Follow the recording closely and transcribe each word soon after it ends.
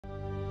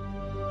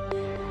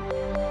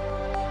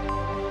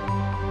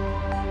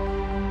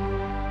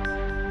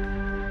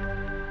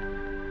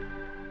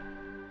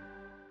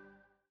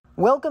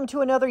Welcome to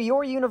another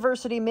Your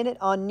University Minute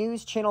on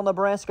News Channel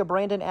Nebraska.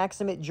 Brandon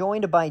Aksamit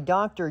joined by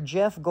Dr.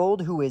 Jeff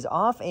Gold, who is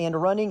off and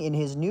running in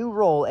his new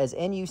role as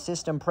NU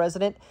System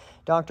President.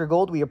 Dr.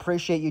 Gold, we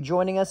appreciate you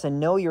joining us and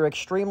know you're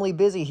extremely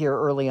busy here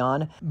early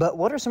on. But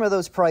what are some of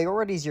those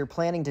priorities you're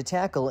planning to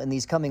tackle in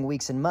these coming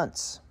weeks and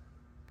months?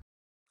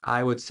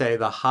 I would say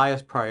the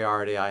highest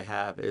priority I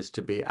have is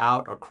to be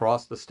out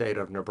across the state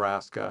of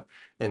Nebraska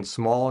in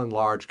small and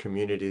large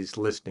communities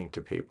listening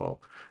to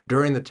people.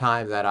 During the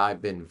time that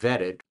I've been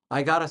vetted,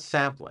 I got a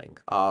sampling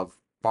of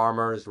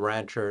farmers,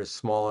 ranchers,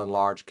 small and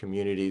large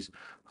communities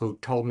who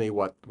told me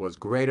what was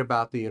great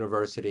about the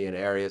university and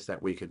areas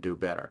that we could do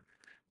better.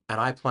 And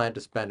I plan to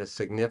spend a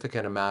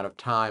significant amount of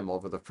time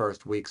over the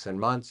first weeks and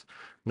months,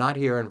 not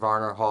here in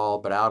Varner Hall,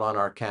 but out on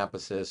our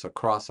campuses,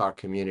 across our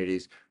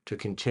communities, to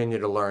continue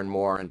to learn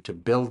more and to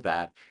build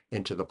that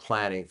into the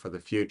planning for the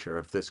future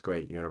of this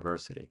great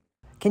university.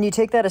 Can you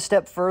take that a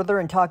step further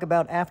and talk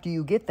about, after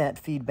you get that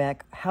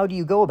feedback, how do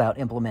you go about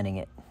implementing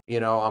it? You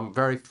know, I'm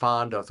very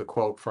fond of the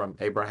quote from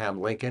Abraham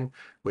Lincoln,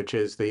 which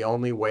is the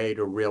only way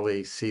to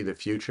really see the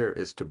future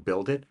is to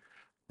build it.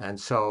 And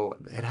so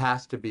it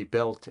has to be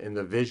built in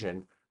the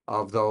vision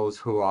of those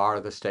who are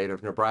the state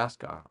of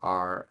Nebraska,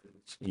 our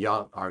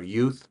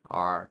youth,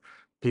 our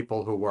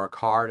people who work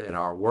hard in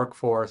our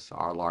workforce,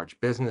 our large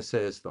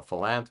businesses, the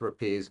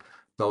philanthropies,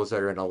 those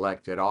that are in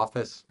elected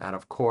office, and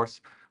of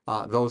course,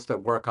 those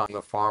that work on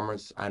the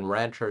farmers and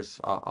ranchers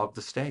of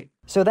the state.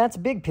 So that's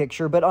big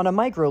picture, but on a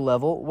micro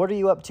level, what are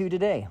you up to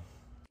today?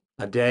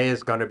 A day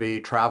is going to be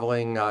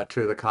traveling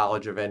to the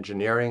College of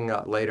Engineering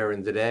later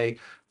in the day,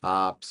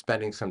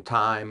 spending some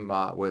time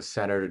with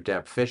Senator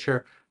Deb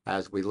Fischer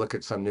as we look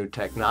at some new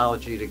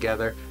technology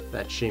together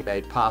that she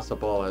made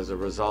possible as a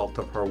result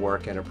of her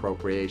work in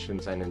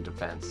appropriations and in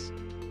defense.